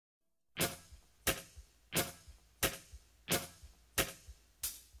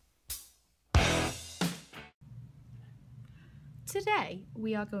Today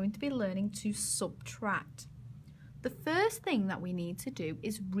we are going to be learning to subtract. The first thing that we need to do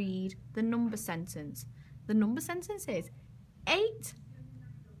is read the number sentence. The number sentence is 8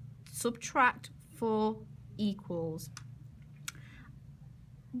 subtract 4 equals.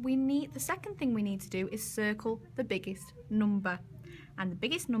 The second thing we need to do is circle the biggest number, and the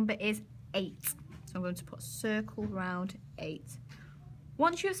biggest number is 8. So I'm going to put a circle around 8.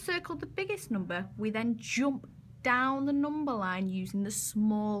 Once you've circled the biggest number, we then jump down the number line using the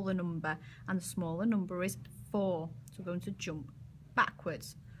smaller number, and the smaller number is 4. So we're going to jump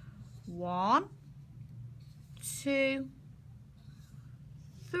backwards. 1, 2,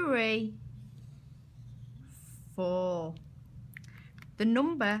 3, 4. The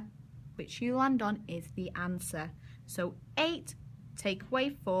number which you land on is the answer. So 8 take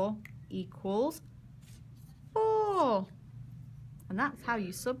away 4 equals 4. And that's how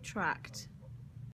you subtract.